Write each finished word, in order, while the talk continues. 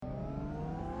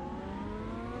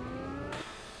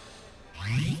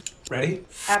Ready?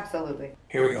 Absolutely.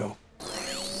 Here we go.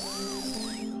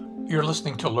 You're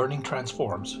listening to Learning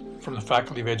Transforms from the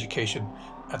Faculty of Education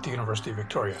at the University of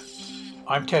Victoria.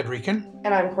 I'm Ted Rieken.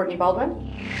 And I'm Courtney Baldwin.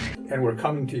 And we're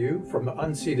coming to you from the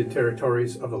unceded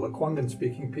territories of the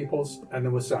Lekwungen-speaking peoples and the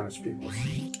Wasanich peoples.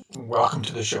 Welcome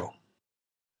to the show.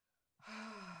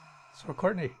 So,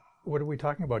 Courtney, what are we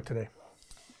talking about today?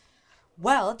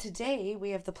 Well, today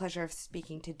we have the pleasure of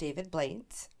speaking to David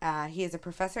Blades. He is a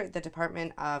professor at the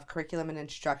Department of Curriculum and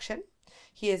Instruction.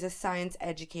 He is a science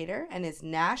educator and is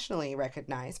nationally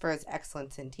recognized for his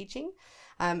excellence in teaching.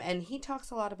 And he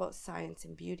talks a lot about science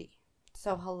and beauty.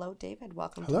 So, hello, David.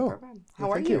 Welcome to the program.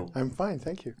 How are you? I'm fine,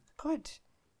 thank you. Good.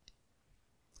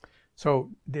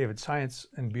 So, David, science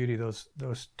and beauty,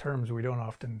 those terms, we don't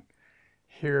often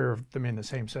hear them in the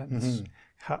same sentence.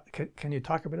 Mm-hmm. Can you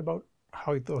talk a bit about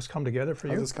how those come together for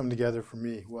you? How those come together for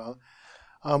me? Well,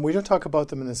 we don't talk about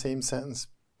them in the same sentence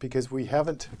because we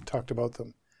haven't talked about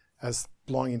them as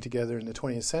belonging together in the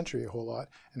 20th century a whole lot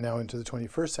and now into the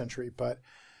 21st century. But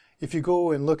if you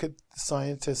go and look at the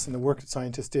scientists and the work that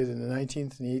scientists did in the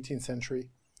 19th and the 18th century,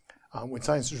 when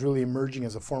science was really emerging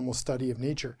as a formal study of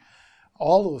nature,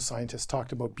 all those scientists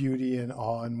talked about beauty and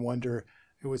awe and wonder.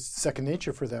 It was second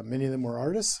nature for them. Many of them were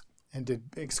artists and did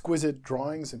exquisite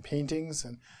drawings and paintings,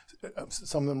 and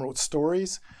some of them wrote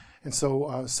stories. And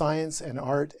so science and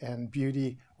art and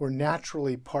beauty were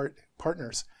naturally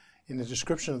partners in the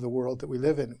description of the world that we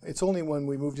live in. It's only when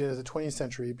we moved into the 20th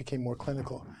century it became more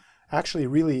clinical. Actually,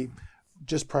 really,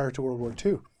 just prior to World War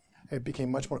II, it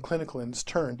became much more clinical in its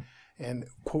turn and,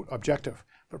 quote, objective.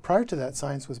 But prior to that,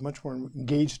 science was much more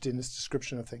engaged in its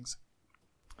description of things.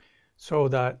 So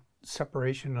that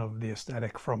separation of the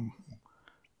aesthetic from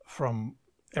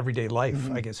everyday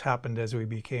life, I guess, happened as we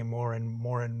became more and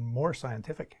more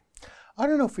scientific. I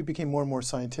don't know if we became more and more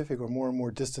scientific or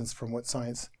more distanced from what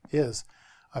science is.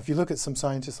 If you look at some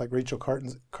scientists like Rachel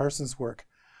Carson's work,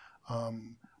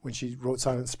 when she wrote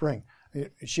Silent Spring,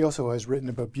 she also has written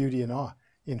about beauty and awe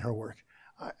in her work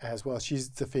as well. She's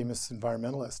the famous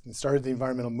environmentalist and started the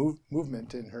environmental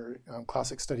movement in her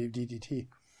classic study of DDT.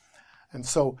 And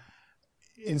so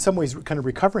in some ways, kind of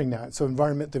recovering that. So the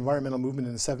environmental movement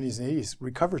in the 70s and 80s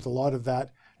recovers a lot of that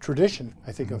tradition,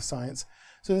 I think, of science.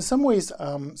 So in some ways,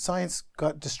 science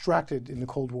got distracted in the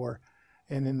Cold War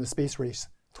and in the space race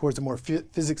towards a more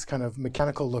physics kind of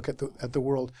mechanical look at the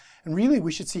world. And really,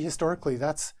 we should see historically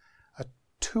that's a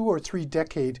 2 or 3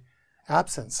 decade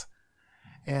absence.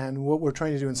 And what we're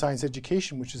trying to do in science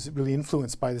education, which is really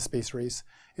influenced by the space race,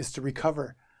 is to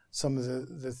recover some of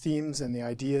the themes and the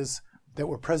ideas that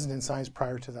were present in science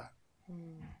prior to that.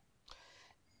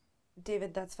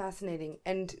 David, that's fascinating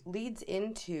and leads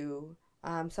into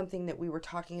something that we were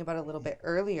talking about a little bit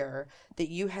earlier that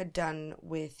you had done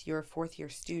with your fourth year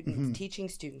students, teaching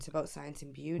students about science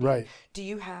and beauty. Right. Do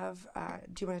you want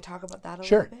to talk about that a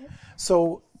Sure. little bit?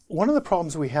 So one of the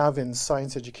problems we have in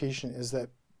science education is that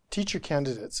teacher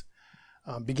candidates,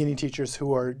 beginning teachers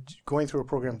who are going through a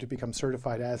program to become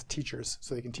certified as teachers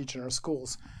so they can teach in our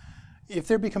schools, if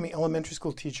they're becoming elementary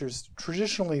school teachers,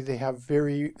 traditionally they have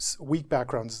very weak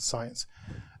backgrounds in science.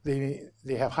 They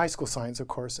have high school science, of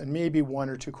course, and maybe 1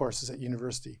 or 2 courses at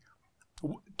university.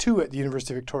 2 at the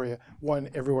University of Victoria,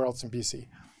 1 everywhere else in BC.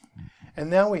 And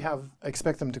now we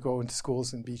expect them to go into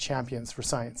schools and be champions for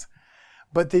science.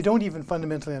 But they don't even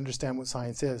fundamentally understand what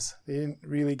science is. They didn't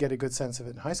really get a good sense of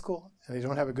it in high school, and they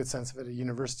don't have a good sense of it at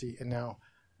university, and now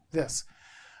this.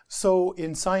 So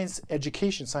in science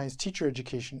education, science teacher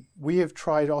education, we have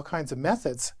tried all kinds of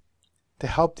methods to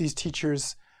help these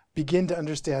teachers begin to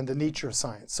understand the nature of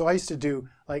science. So I used to do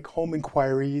like home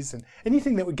inquiries and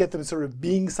anything that would get them sort of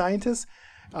being scientists.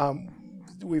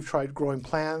 We've tried growing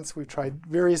plants, we've tried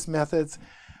various methods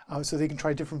so they can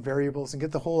try different variables and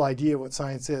get the whole idea of what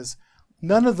science is.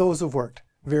 None of those have worked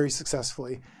very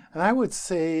successfully. And I would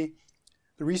say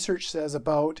the research says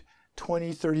about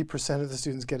 20-30% of the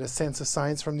students get a sense of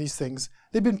science from these things.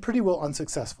 They've been pretty well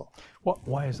unsuccessful.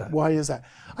 Why is that? Why is that?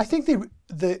 I think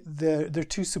they're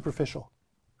too superficial.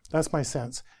 That's my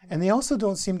sense. And they also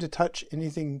don't seem to touch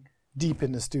anything deep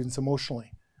in the students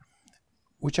emotionally,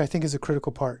 which I think is a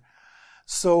critical part.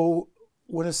 So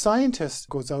when a scientist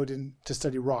goes out to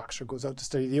study rocks or goes out to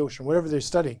study the ocean, whatever they're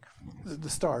studying, the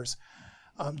stars,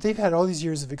 they've had all these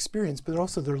years of experience, but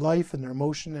also their life and their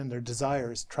emotion and their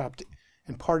desires trapped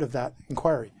in part of that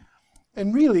inquiry.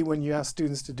 And really, when you ask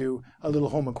students to do a little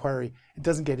home inquiry, it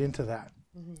doesn't get into that.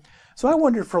 So I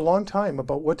wondered for a long time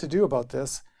about what to do about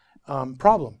this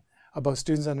problem, about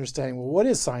students understanding, well, what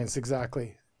is science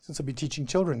exactly, since I'll be teaching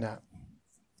children that.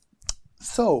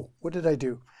 So what did I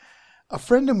do? A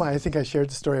friend of mine, I think I shared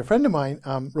the story, a friend of mine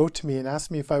wrote to me and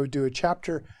asked me if I would do a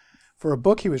chapter for a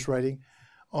book he was writing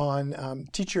on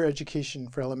teacher education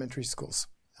for elementary schools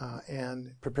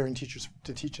and preparing teachers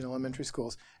to teach in elementary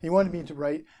schools. And he wanted me to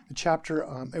write the chapter,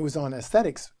 it was on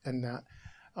aesthetics and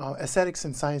aesthetics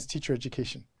and science teacher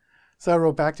education. So I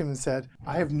wrote back to him and said,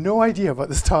 I have no idea about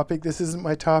this topic. This isn't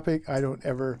my topic. I don't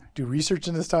ever do research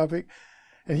in this topic.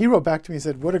 And he wrote back to me and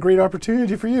said, what a great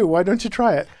opportunity for you. Why don't you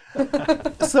try it?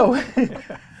 So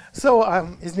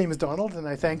his name is Donald, and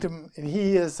I thanked him. And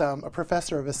he is a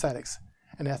professor of aesthetics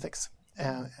and ethics.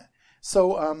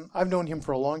 So I've known him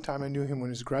for a long time. I knew him when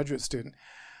he was a graduate student.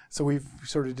 So we've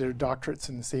sort of did our doctorates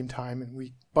in the same time, and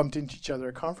we bumped into each other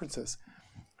at conferences.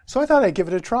 So I thought I'd give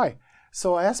it a try.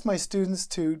 So I asked my students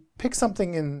to pick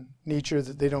something in nature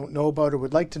that they don't know about or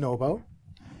would like to know about,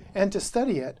 and to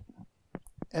study it,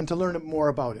 and to learn more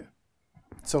about it.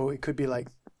 So it could be like,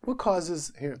 what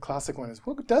causes, here a classic one is,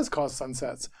 what does cause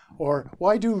sunsets? Or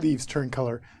why do leaves turn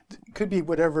color? It could be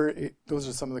whatever, those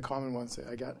are some of the common ones that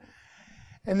I got.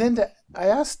 And then I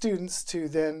asked students to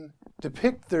then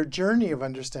depict their journey of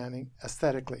understanding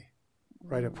aesthetically.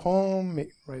 Write a poem,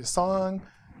 write a song,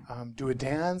 do a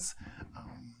dance,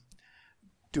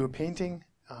 do a painting,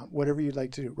 whatever you'd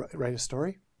like to do, write a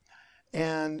story.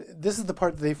 And this is the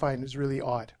part that they find is really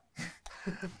odd.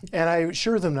 And I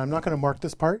assure them that I'm not going to mark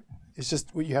this part. It's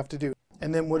just what you have to do.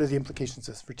 And then what are the implications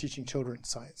of this for teaching children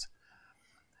science?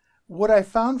 What I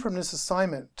found from this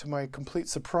assignment, to my complete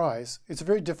surprise, it's a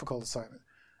very difficult assignment,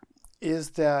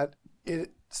 is that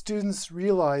students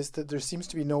realize that there seems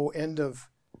to be no end of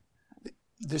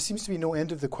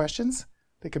the questions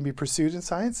that can be pursued in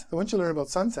science. So once you learn about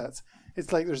sunsets,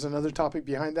 it's like there's another topic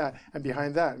behind that, and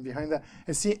behind that, and behind that.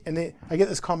 I get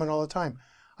this comment all the time.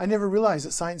 I never realized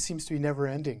that science seems to be never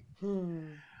ending.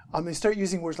 They start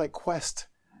using words like quest.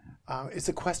 It's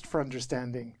a quest for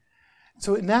understanding.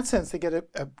 So in that sense, they get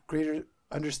a greater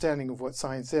understanding of what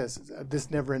science is, this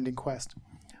never-ending quest.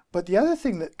 But the other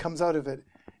thing that comes out of it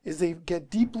is they get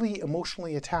deeply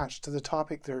emotionally attached to the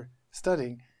topic they're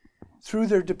studying through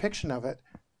their depiction of it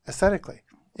aesthetically.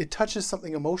 It touches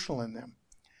something emotional in them.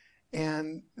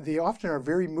 And they often are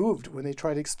very moved when they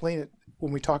try to explain it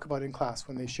when we talk about it in class,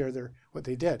 when they share what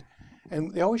they did.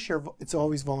 And they always share, it's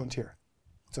always volunteer.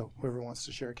 So whoever wants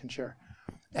to share can share.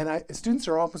 And students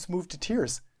are almost moved to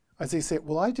tears as they say,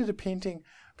 well, I did a painting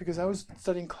because I was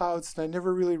studying clouds and I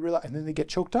never really realized, and then they get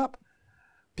choked up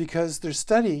because their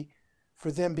study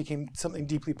for them became something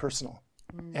deeply personal.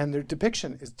 And their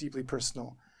depiction is deeply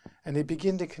personal. And they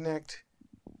begin to connect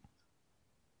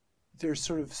their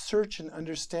sort of search and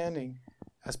understanding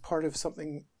as part of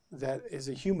something that is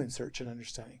a human search and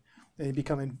understanding. And they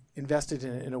become invested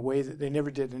in it in a way that they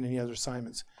never did in any other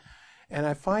assignments. And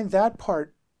I find that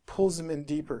part pulls them in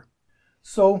deeper.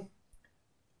 So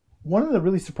one of the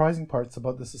really surprising parts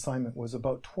about this assignment was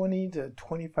about 20 to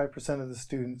 25% of the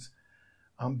students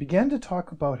began to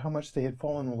talk about how much they had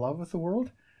fallen in love with the world.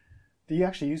 They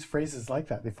actually use phrases like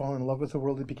that. They fall in love with the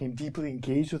world. They became deeply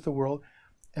engaged with the world.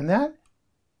 And that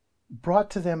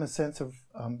brought to them a sense of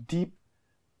deep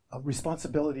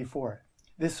responsibility for it.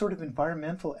 This sort of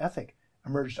environmental ethic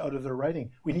emerged out of their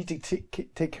writing. We need to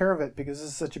take care of it because this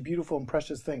is such a beautiful and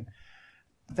precious thing.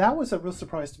 That was a real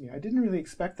surprise to me. I didn't really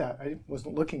expect that. I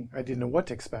wasn't looking. I didn't know what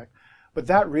to expect. But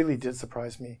that really did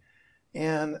surprise me.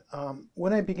 And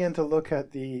when I began to look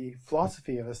at the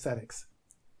philosophy of aesthetics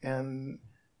and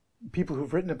people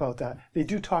who've written about that, they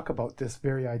do talk about this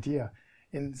very idea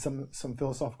in some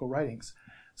philosophical writings.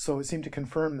 So it seemed to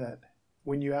confirm that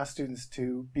when you ask students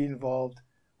to be involved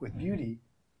with beauty,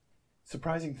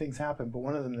 surprising things happen, but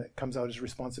one of them that comes out is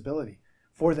responsibility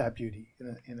for that beauty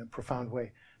in a profound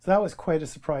way. So that was quite a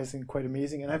surprise and quite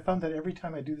amazing. And I found that every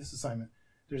time I do this assignment,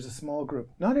 there's a small group.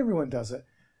 Not everyone does it.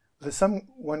 There's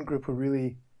one group who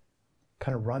really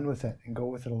kind of run with it and go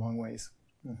with it a long ways.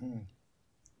 Mm-hmm.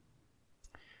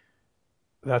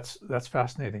 That's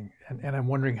fascinating. And I'm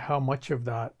wondering how much of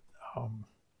that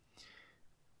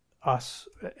us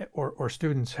or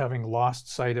students having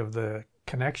lost sight of the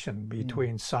connection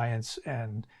between science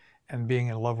and being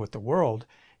in love with the world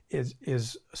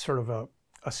is sort of a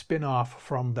spin-off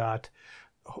from that,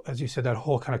 as you said, that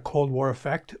whole kind of Cold War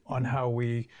effect on how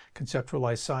we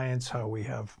conceptualize science, how we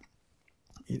have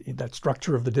that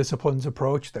structure of the disciplines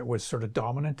approach that was sort of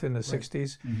dominant in the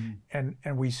 60s. Mm-hmm.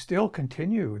 And we still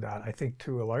continue that, I think,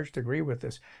 to a large degree with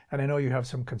this. And I know you have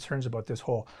some concerns about this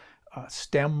whole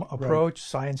STEM approach,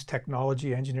 science,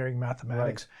 technology, engineering,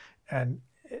 mathematics. And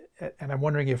I'm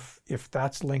wondering if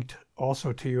that's linked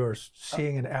also to your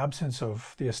seeing an absence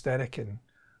of the aesthetic. And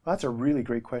well, that's a really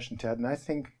great question, Ted. And I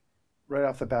think right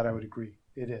off the bat, I would agree.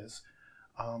 It is.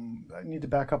 I need to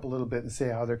back up a little bit and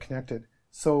say how they're connected.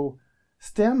 So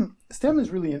STEM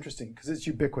is really interesting because it's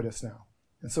ubiquitous now.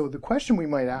 And so the question we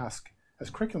might ask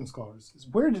as curriculum scholars is,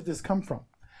 where did this come from?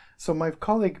 So my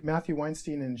colleague Matthew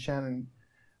Weinstein and Shannon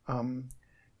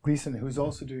Gleason, who's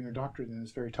also doing her doctorate in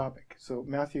this very topic. So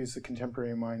Matthew is a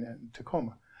contemporary of mine at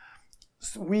Tacoma.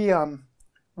 So we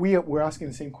were asking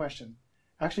the same question.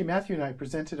 Actually, Matthew and I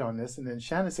presented on this, and then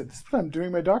Shannon said, this is what I'm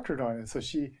doing my doctorate on. And so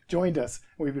she joined us,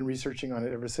 and we've been researching on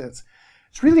it ever since.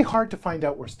 It's really hard to find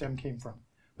out where STEM came from,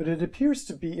 but it appears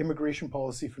to be immigration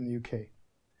policy from the UK.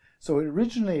 So it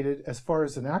originated, as far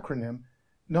as an acronym,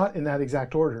 not in that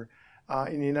exact order,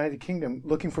 in the United Kingdom,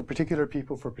 looking for particular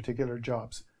people for particular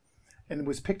jobs. And it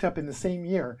was picked up in the same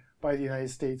year by the United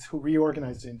States, who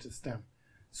reorganized it into STEM.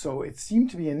 So it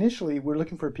seemed to be initially, we're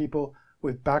looking for people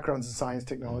with backgrounds in science,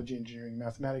 technology, engineering,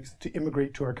 mathematics to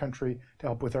immigrate to our country to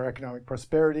help with our economic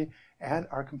prosperity and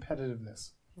our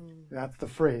competitiveness. That's the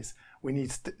phrase. We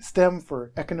need STEM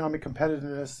for economic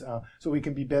competitiveness so we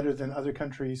can be better than other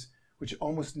countries, which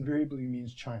almost invariably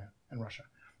means China and Russia.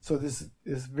 So this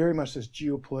is very much this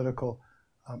geopolitical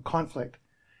conflict,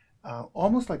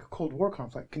 almost like a Cold War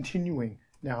conflict, continuing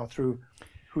now through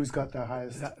who's got the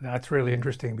highest. That's really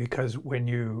interesting because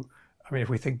if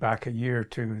we think back a year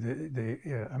to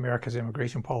the America's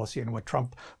immigration policy and what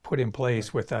Trump put in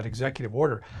place with that executive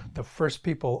order, the first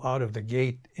people out of the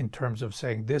gate in terms of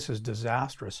saying this is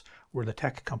disastrous were the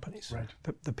tech companies, right.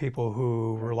 the people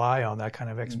who rely on that kind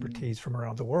of expertise from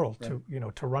around the world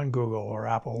to run Google or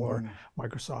Apple or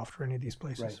Microsoft or any of these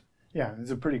places. Right. Yeah,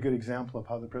 it's a pretty good example of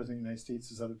how the President of the United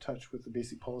States is out of touch with the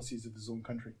basic policies of his own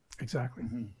country. Exactly.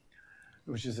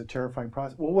 Which is a terrifying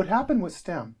process. Well, what happened with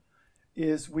STEM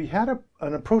is we had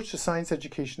an approach to science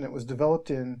education that was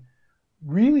developed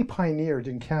really pioneered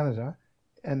in Canada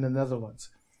and the Netherlands.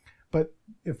 But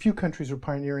a few countries were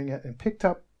pioneering it and picked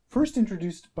up, first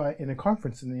introduced in a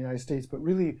conference in the United States, but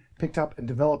really picked up and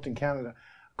developed in Canada,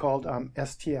 called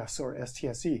STS or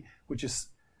STSE, which is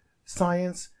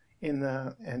science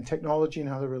and technology and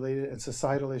how they're related, and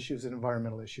societal issues and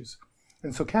environmental issues.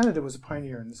 And so Canada was a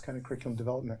pioneer in this kind of curriculum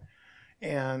development.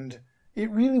 And it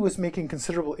really was making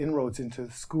considerable inroads into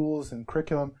schools and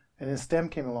curriculum, and then STEM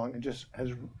came along and just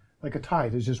has, like a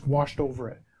tide, has just washed over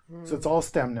it. So it's all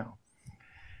STEM now.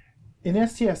 In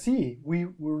STSE, we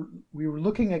were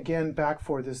looking again back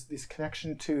for this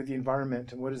connection to the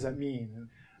environment and what does that mean, and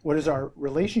what is our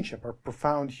relationship, our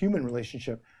profound human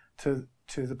relationship to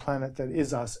the planet that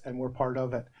is us and we're part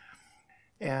of it,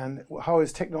 and how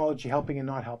is technology helping and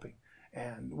not helping.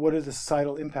 And what are the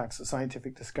societal impacts of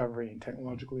scientific discovery and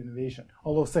technological innovation?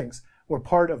 All those things were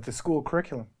part of the school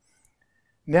curriculum.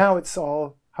 Now it's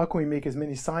all, how can we make as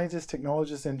many scientists,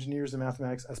 technologists, engineers, and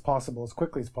mathematics as possible, as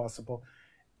quickly as possible,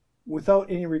 without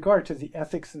any regard to the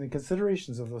ethics and the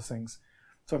considerations of those things.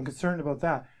 So I'm concerned about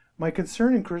that. My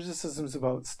concern and criticisms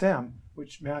about STEM,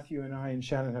 which Matthew and I and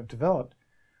Shannon have developed,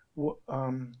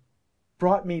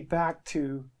 brought me back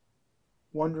to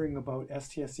wondering about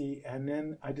STSE, and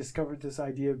then I discovered this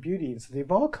idea of beauty. And so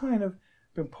they've all kind of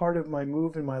been part of my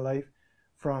move in my life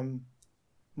from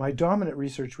my dominant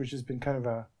research, which has been kind of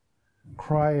a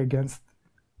cry against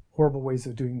horrible ways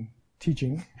of doing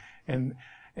teaching and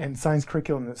science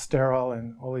curriculum that's sterile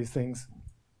and all these things,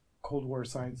 Cold War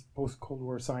science, post-Cold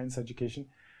War science education,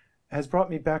 has brought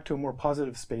me back to a more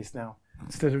positive space now.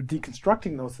 Instead of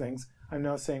deconstructing those things, I'm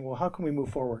now saying, well, how can we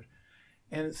move forward?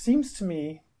 And it seems to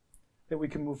me that we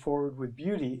can move forward with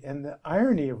beauty. And the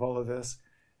irony of all of this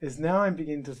is now I'm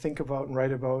beginning to think about and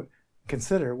write about,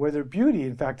 consider whether beauty,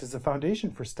 in fact, is the foundation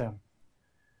for STEM.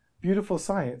 Beautiful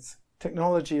science,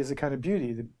 technology is a kind of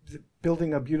beauty, the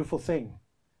building a beautiful thing.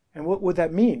 And what would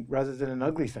that mean rather than an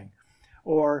ugly thing?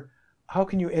 Or how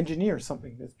can you engineer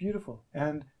something that's beautiful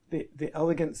and the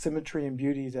elegant symmetry and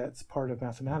beauty that's part of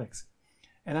mathematics?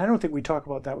 And I don't think we talk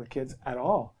about that with kids at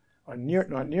all, or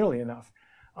not nearly enough.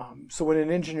 So when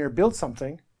an engineer builds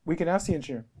something, we can ask the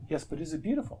engineer, yes, but is it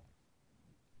beautiful?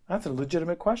 That's a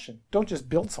legitimate question. Don't just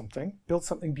build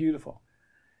something beautiful.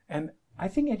 And I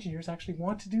think engineers actually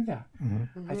want to do that.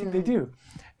 I think they do.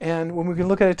 And when we can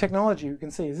look at a technology, we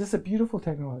can say, is this a beautiful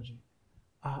technology?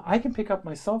 I can pick up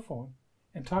my cell phone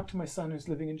and talk to my son who's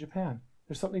living in Japan.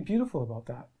 There's something beautiful about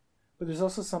that. But there's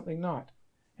also something not.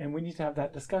 And we need to have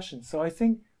that discussion. So I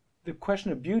think the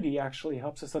question of beauty actually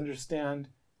helps us understand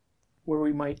where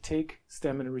we might take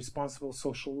STEM in a responsible,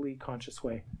 socially conscious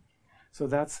way. So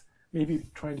that's maybe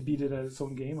trying to beat it at its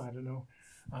own game, I don't know.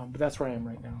 But that's where I am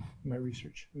right now in my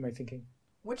research, in my thinking.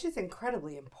 Which is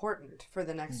incredibly important for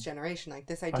the next generation. Like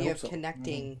this idea of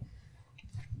connecting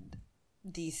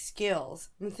these skills.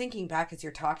 I'm thinking back as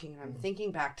you're talking, and I'm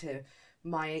thinking back to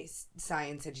my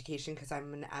science education, because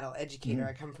I'm an adult educator,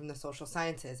 I come from the social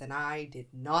sciences, and I did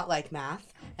not like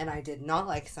math and I did not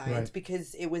like science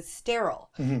because it was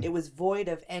sterile. It was void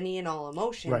of any and all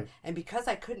emotion. And because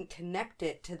I couldn't connect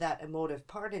it to that emotive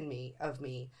part in me,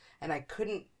 and I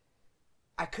couldn't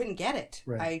get it.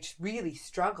 I really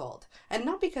struggled. And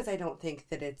not because I don't think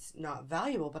that it's not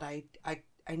valuable, but I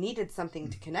needed something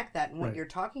to connect that. And what you're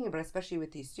talking about, especially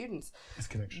with these students, is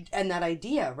connection. And that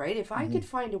idea, right? If I could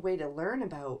find a way to learn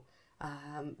about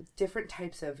different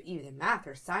types of either math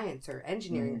or science or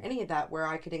engineering or any of that, where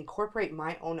I could incorporate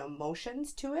my own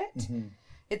emotions to it,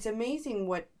 it's amazing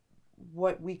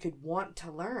what we could want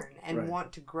to learn and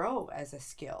want to grow as a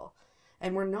skill.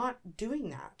 And we're not doing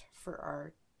that for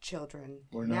our children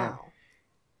now.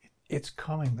 It's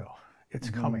coming, though. It's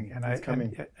coming, and it's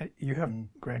coming. And you have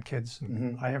grandkids,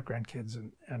 and I have grandkids,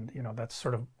 and you know, that's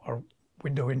sort of our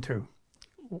window into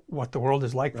what the world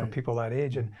is like for people that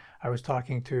age. And I was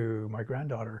talking to my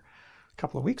granddaughter a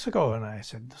couple of weeks ago, and I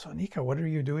said, "So, Nika, what are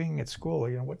you doing at school?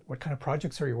 You know, what kind of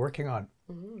projects are you working on?"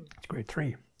 It's grade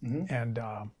 3, and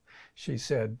she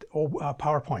said, "Oh,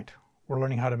 PowerPoint. We're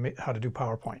learning how to do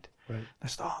PowerPoint." I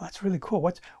said, "Oh, that's really cool.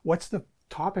 What's the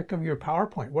topic of your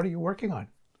PowerPoint? What are you working on?"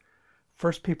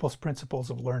 First People's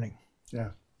Principles of Learning.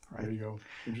 Yeah, there you go.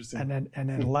 Interesting. And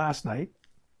then last night,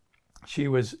 she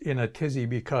was in a tizzy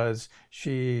because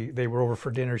they were over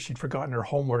for dinner. She'd forgotten her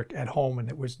homework at home, and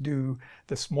it was due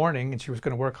this morning, and she was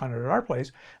going to work on it at our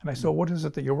place. And I said, "What is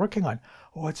it that you're working on?"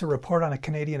 "Oh, it's a report on a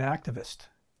Canadian activist."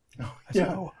 I said,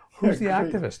 "Oh, who's the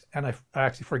activist?" And I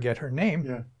actually forget her name.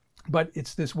 Yeah. But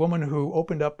it's this woman who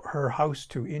opened up her house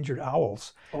to injured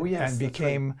owls, and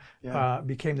became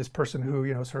this person who,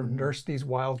 you know, sort of nursed these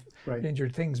wild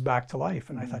injured things back to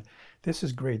life. And I thought, this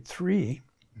is grade 3,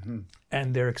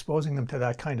 and they're exposing them to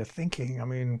that kind of thinking. I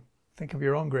mean, think of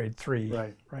your own grade 3,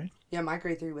 right? Yeah, my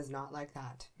grade 3 was not like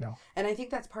that. No. And I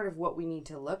think that's part of what we need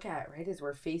to look at, right? Is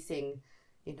we're facing,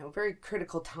 you know, very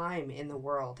critical time in the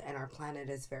world, and our planet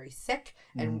is very sick,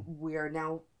 and we are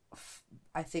now,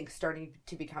 I think, starting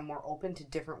to become more open to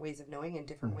different ways of knowing and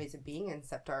different ways of being,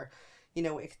 except our, you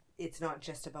know, it's not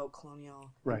just about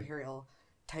colonial, imperial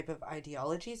type of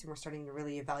ideologies, and we're starting to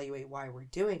really evaluate why we're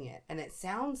doing it. And it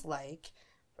sounds like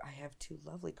I have 2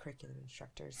 lovely curriculum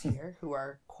instructors here who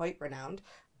are quite renowned.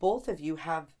 Both of you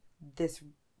have this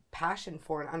passion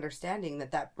for and understanding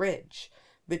that bridge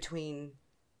between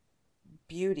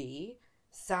beauty,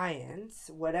 science,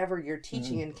 whatever you're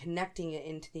teaching, and connecting it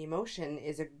into the emotion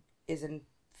is a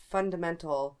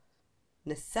fundamental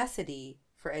necessity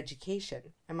for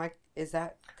education. Is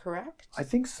that correct? I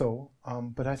think so.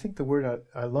 But I think the word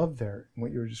I love there in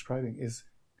what you were describing is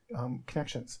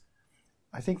connections.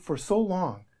 I think for so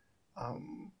long,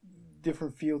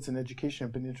 different fields in education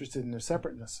have been interested in their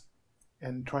separateness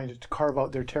and trying to carve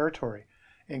out their territory.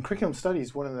 And curriculum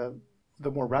studies, one of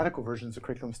the more radical versions of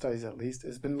curriculum studies at least,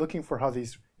 has been looking for how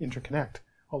these interconnect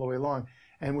all the way along.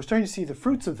 And we're starting to see the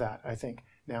fruits of that, I think,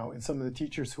 now in some of the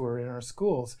teachers who are in our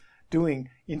schools doing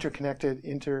interconnected,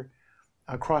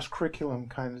 cross-curriculum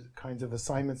kinds of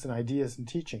assignments and ideas and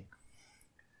teaching.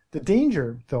 The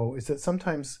danger, though, is that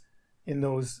sometimes in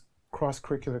those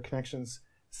cross-curricular connections,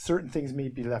 certain things may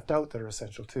be left out that are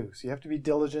essential too. So you have to be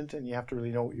diligent and you have to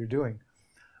really know what you're doing.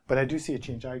 But I do see a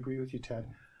change. I agree with you, Ted.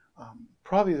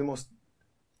 Probably the most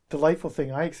delightful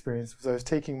thing I experienced was I was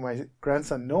taking my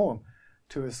grandson Noam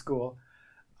to a school,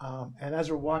 and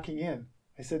as we're walking in,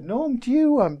 I said, "Noam, do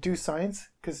you do science?"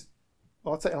 Because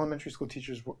lots of elementary school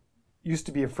teachers used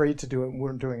to be afraid to do it and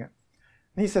weren't doing it.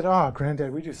 And he said,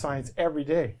 "Granddad, we do science every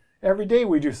day. Every day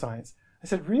we do science." I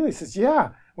said, "Really?" He says,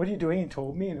 "Yeah. What are you doing?" He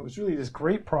told me, and it was really this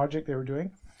great project they were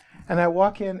doing. And I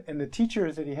walk in, and the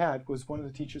teacher that he had was one of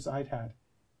the teachers I'd had.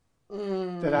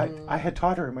 That I had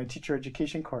taught her in my teacher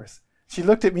education course. She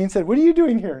looked at me and said, "What are you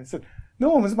doing here?" And I said,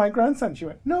 "No, it was my grandson." She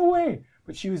went, "No way."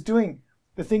 But she was doing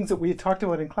the things that we had talked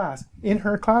about in class in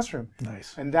her classroom.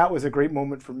 Nice. And that was a great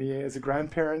moment for me as a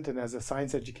grandparent and as a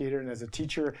science educator and as a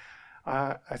teacher.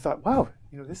 I thought, wow,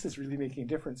 this is really making a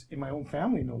difference in my own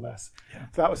family, no less. Yeah.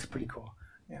 So that was pretty cool.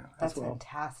 Yeah, that's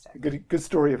fantastic. Good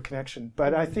story of connection.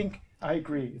 But I think I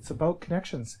agree. It's about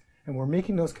connections. And we're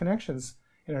making those connections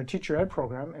in our teacher ed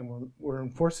program, and we're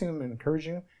enforcing them and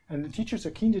encouraging them. And the teachers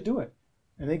are keen to do it.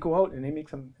 And they go out and they make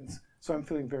them. So I'm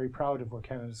feeling very proud of where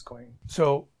Canada's going.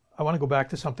 So I want to go back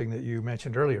to something that you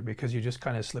mentioned earlier, because you just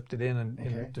kind of slipped it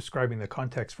in describing the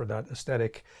context for that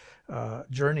aesthetic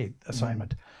journey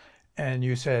assignment. And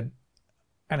you said,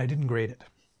 and I didn't grade it.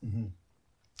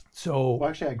 So well,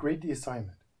 actually, I grade the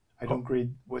assignment. I don't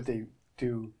grade what they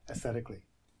do aesthetically.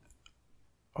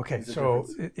 Okay, so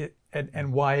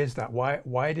and why is that?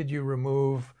 Why did you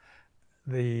remove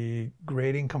the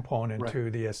grading component Right. to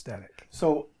the aesthetic.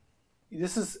 So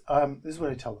this is what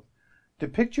I tell them.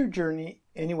 Depict your journey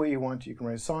any way you want to. You can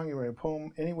write a song, you can write a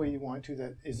poem, any way you want to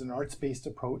that is an arts-based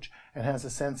approach and has a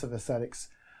sense of aesthetics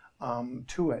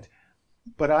to it.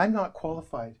 But I'm not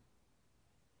qualified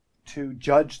to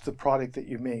judge the product that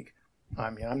you make. I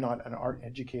mean, I'm not an art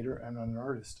educator, I'm not an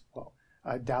artist. Well,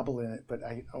 I dabble in it, but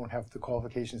I don't have the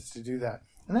qualifications to do that.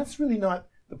 And that's really not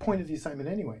the point of the assignment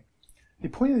anyway. The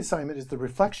point of the assignment is the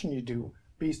reflection you do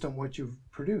based on what you've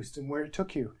produced and where it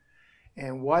took you.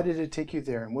 And why did it take you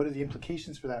there? And what are the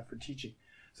implications for that for teaching?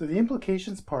 So the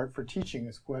implications part for teaching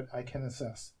is what I can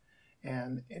assess.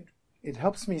 And it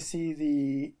helps me see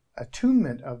the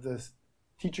attunement of the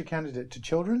teacher candidate to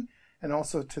children and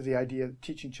also to the idea of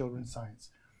teaching children science.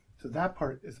 So that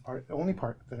part is the only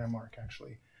part that I mark,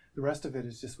 actually. The rest of it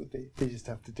is just what they just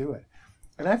have to do it.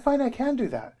 And I find I can do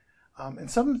that.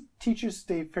 And some teachers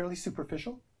stay fairly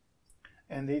superficial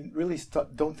and they really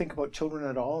don't think about children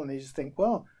at all. And they just think,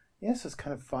 well, yes, it's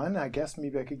kind of fun. I guess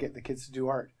maybe I could get the kids to do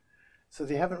art. So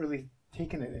they haven't really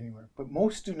taken it anywhere. But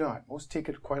most do not. Most take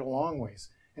it quite a long ways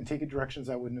and take it directions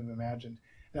I wouldn't have imagined.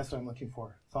 That's what I'm looking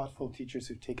for. Thoughtful teachers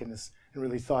who've taken this and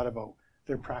really thought about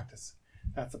their practice.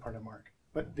 That's the part I mark.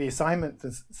 But the assignment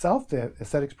itself, the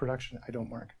aesthetics production, I don't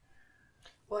mark.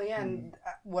 Well, yeah, and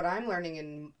what I'm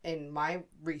learning in my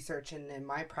research and in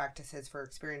my practices for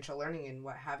experiential learning and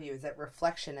what have you is that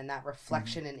reflection and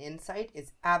and insight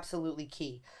is absolutely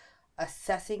key.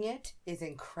 Assessing it is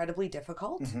incredibly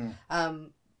difficult.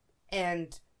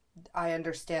 And I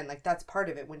understand, like, that's part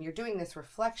of it. When you're doing this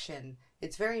reflection,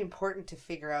 it's very important to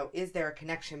figure out, is there a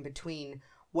connection between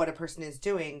what a person is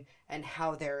doing and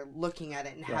how they're looking at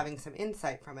it and having some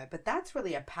insight from it. But that's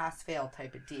really a pass-fail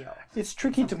type of deal. It's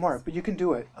tricky to mark, but you can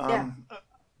do it. Yeah.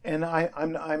 And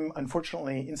I'm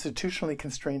unfortunately institutionally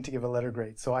constrained to give a letter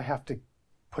grade, so I have to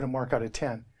put a mark out of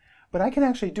 10. But I can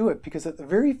actually do it because at the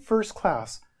very first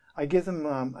class, I give them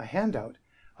a handout,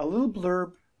 a little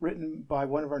blurb written by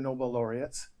one of our Nobel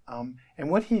laureates. And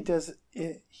what he does,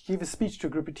 he gave a speech to a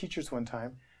group of teachers one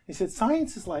time. He said,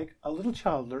 science is like a little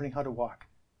child learning how to walk.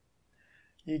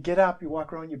 You get up, you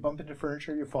walk around, you bump into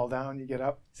furniture, you fall down, you get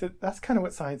up. He said, that's kind of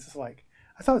what science is like.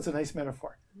 I thought it's a nice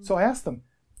metaphor. So I asked them,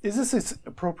 is this an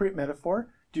appropriate metaphor?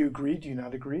 Do you agree? Do you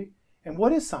not agree? And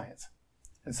what is science?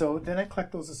 And so then I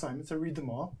collect those assignments, I read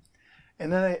them all,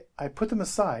 and then I put them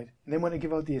aside. And then when I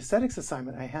give out the aesthetics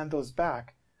assignment, I hand those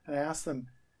back, and I ask them,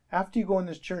 after you go on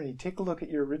this journey, take a look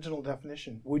at your original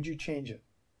definition. Would you change it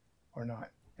or not?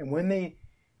 And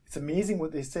it's amazing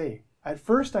what they say. At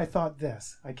first, I thought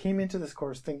this. I came into this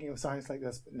course thinking of science like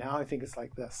this, but now I think it's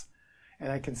like this.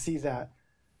 And I can see that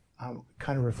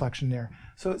kind of reflection there.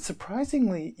 So it's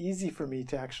surprisingly easy for me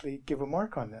to actually give a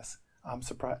mark on this. I'm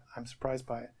surprised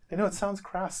by it. I know it sounds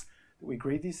crass that we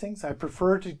grade these things. I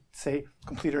prefer to say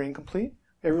complete or incomplete.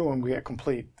 Everyone will get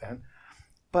complete then.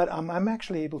 But I'm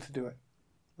actually able to do it.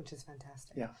 Which is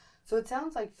fantastic. Yeah. So it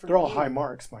sounds like for They're all you, high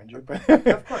marks, mind you. But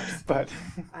of course. But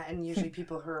and usually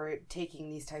people who are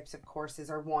taking these types of courses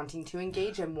are wanting to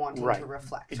engage and wanting Right. to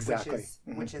reflect, Exactly.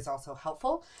 which is also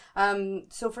helpful.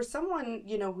 So for someone,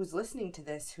 who's listening to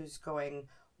this, who's going,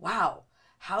 wow,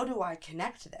 how do I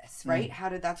connect this, right?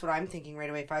 That's what I'm thinking right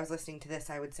away. If I was listening to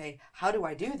this, I would say, how do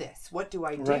I do this? What do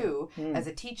I do as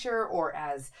a teacher, or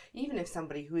as even if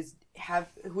somebody who is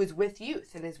with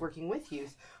youth and is working with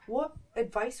youth? What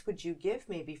advice would you give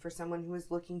maybe for someone who is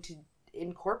looking to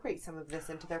incorporate some of this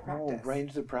into their practice? Oh, right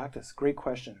into the practice. Great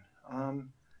question.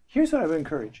 Here's what I would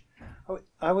encourage.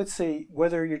 I would say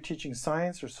whether you're teaching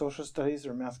science or social studies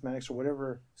or mathematics or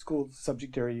whatever school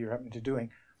subject area you're happening to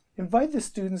doing, invite the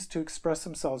students to express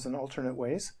themselves in alternate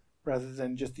ways rather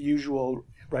than just the usual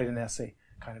write an essay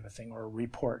kind of a thing or a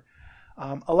report.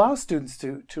 Allow students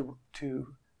to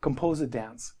compose a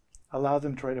dance. Allow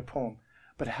them to write a poem.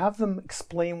 But have them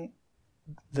explain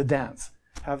the dance.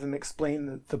 Have them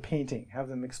explain the painting. Have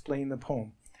them explain the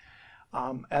poem.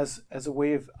 As a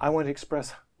way of, I want to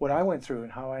express what I went through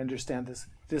and how I understand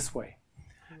this way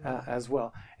as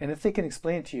well. And if they can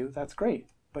explain it to you, that's great.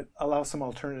 But allow some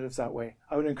alternatives that way.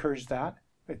 I would encourage that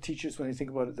with teachers when they think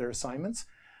about their assignments,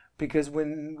 because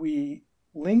when we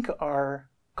link our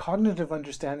cognitive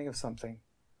understanding of something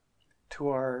to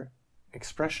our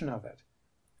expression of it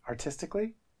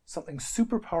artistically, something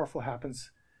super powerful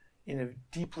happens in a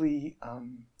deeply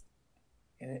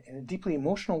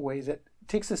emotional way that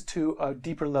takes us to a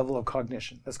deeper level of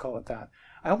cognition. Let's call it that.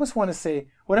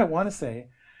 What I want to say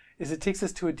is it takes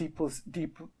us to a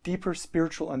deeper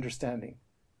spiritual understanding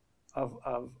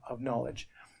of knowledge.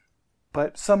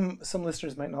 But some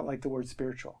listeners might not like the word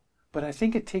spiritual. But I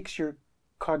think it takes your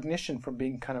cognition from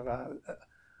being kind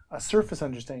of a surface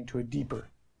understanding to a deeper,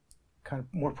 kind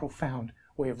of more profound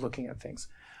way of looking at things.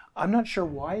 I'm not sure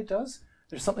why it does.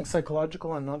 There's something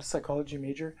psychological. I'm not a psychology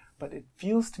major, but it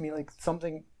feels to me like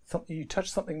something you touch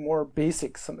something more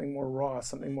basic, something more raw,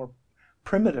 something more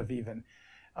primitive even,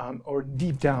 or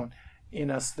deep down in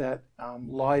us that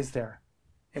lies there.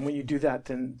 And when you do that,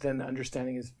 then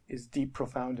understanding is deep,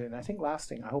 profound, and I think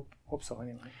lasting. I hope so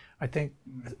anyway. I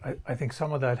think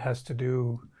some of that has to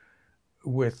do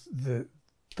with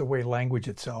the way language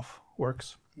itself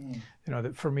works. You know,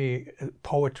 that for me,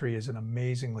 poetry is an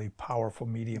amazingly powerful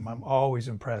medium. I'm always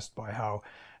impressed by how,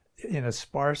 in a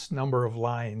sparse number of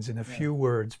lines, in a few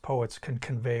words, poets can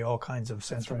convey all kinds of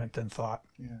sentiment and thought.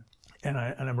 Yeah. And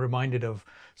I'm reminded of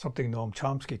something Noam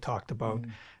Chomsky talked about,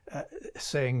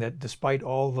 saying that despite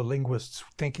all the linguists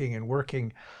thinking and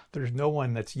working, there's no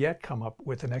one that's yet come up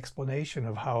with an explanation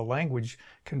of how language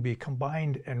can be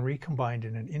combined and recombined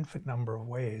in an infinite number of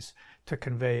ways to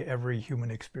convey every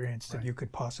human experience that you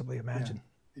could possibly imagine.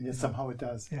 Yeah. And yet somehow it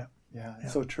does. Yeah. Yeah,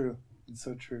 it's so true. It's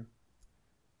so true.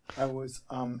 I was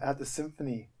at the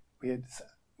symphony. We had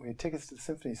tickets to the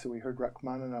symphony, so we heard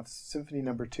Rachmaninoff's Symphony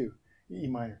No. 2, E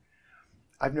minor.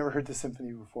 I've never heard the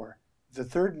symphony before. The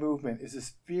third movement is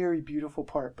this very beautiful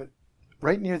part, but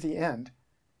right near the end,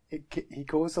 he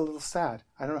goes a little sad.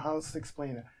 I don't know how else to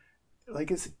explain it.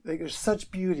 Like there's such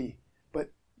beauty,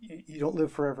 but you don't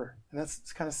live forever, and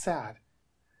it's kind of sad.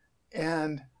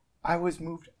 And I was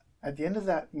moved at the end of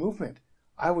that movement.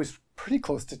 I was pretty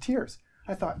close to tears.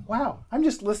 I thought, wow, I'm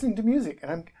just listening to music,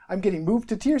 and I'm getting moved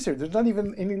to tears here. There's not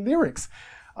even any lyrics,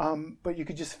 but you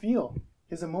could just feel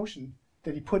his emotion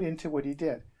that he put into what he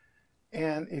did.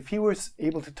 And if he was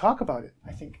able to talk about it,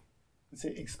 I think, and say,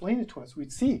 explain it to us,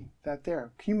 we'd see that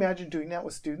there. Can you imagine doing that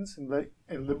with students and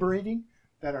liberating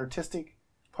that artistic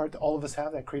part that all of us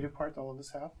have, that creative part that all of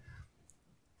us have?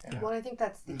 Yeah. Well, I think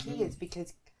that's the key is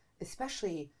because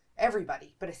especially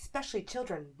everybody, but especially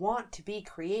children want to be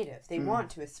creative. They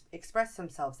want to express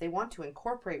themselves. They want to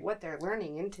incorporate what they're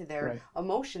learning into their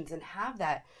emotions and have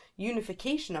that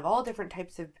unification of all different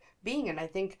types of being. And I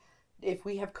think if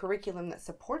we have curriculum that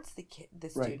supports the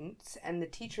students and the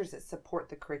teachers that support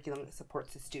the curriculum that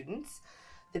supports the students,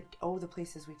 the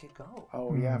places we could go.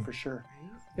 Oh, yeah, for sure.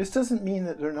 Right? This doesn't mean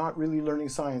that they're not really learning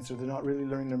science or they're not really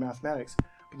learning their mathematics,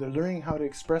 but they're learning how to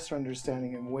express their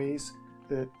understanding in ways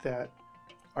that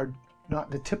are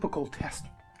not the typical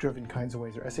test-driven kinds of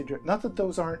ways or essay-driven. Not that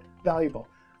those aren't valuable,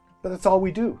 but that's all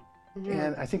we do.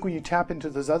 And I think when you tap into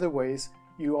those other ways,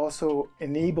 you also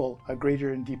enable a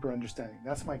greater and deeper understanding.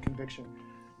 That's my conviction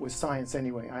with science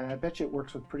anyway. And I bet you it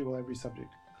works with pretty well every subject.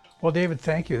 Well, David,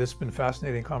 thank you. This has been a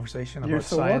fascinating conversation about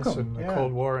science and the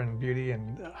Cold War and beauty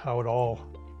and how it all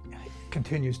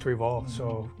continues to evolve.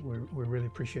 So we really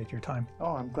appreciate your time.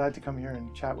 Oh, I'm glad to come here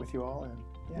and chat with you all.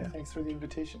 And thanks for the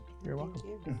invitation. You're welcome.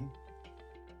 Thank you.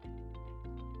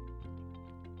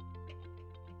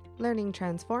 Learning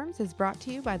Transforms is brought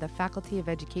to you by the Faculty of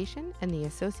Education and the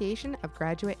Association of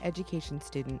Graduate Education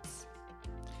Students.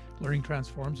 Learning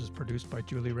Transforms is produced by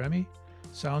Julie Remy.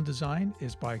 Sound design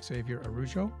is by Xavier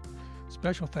Arujo.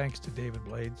 Special thanks to David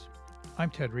Blades. I'm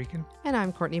Ted Rieken. And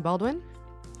I'm Courtney Baldwin.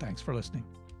 Thanks for listening.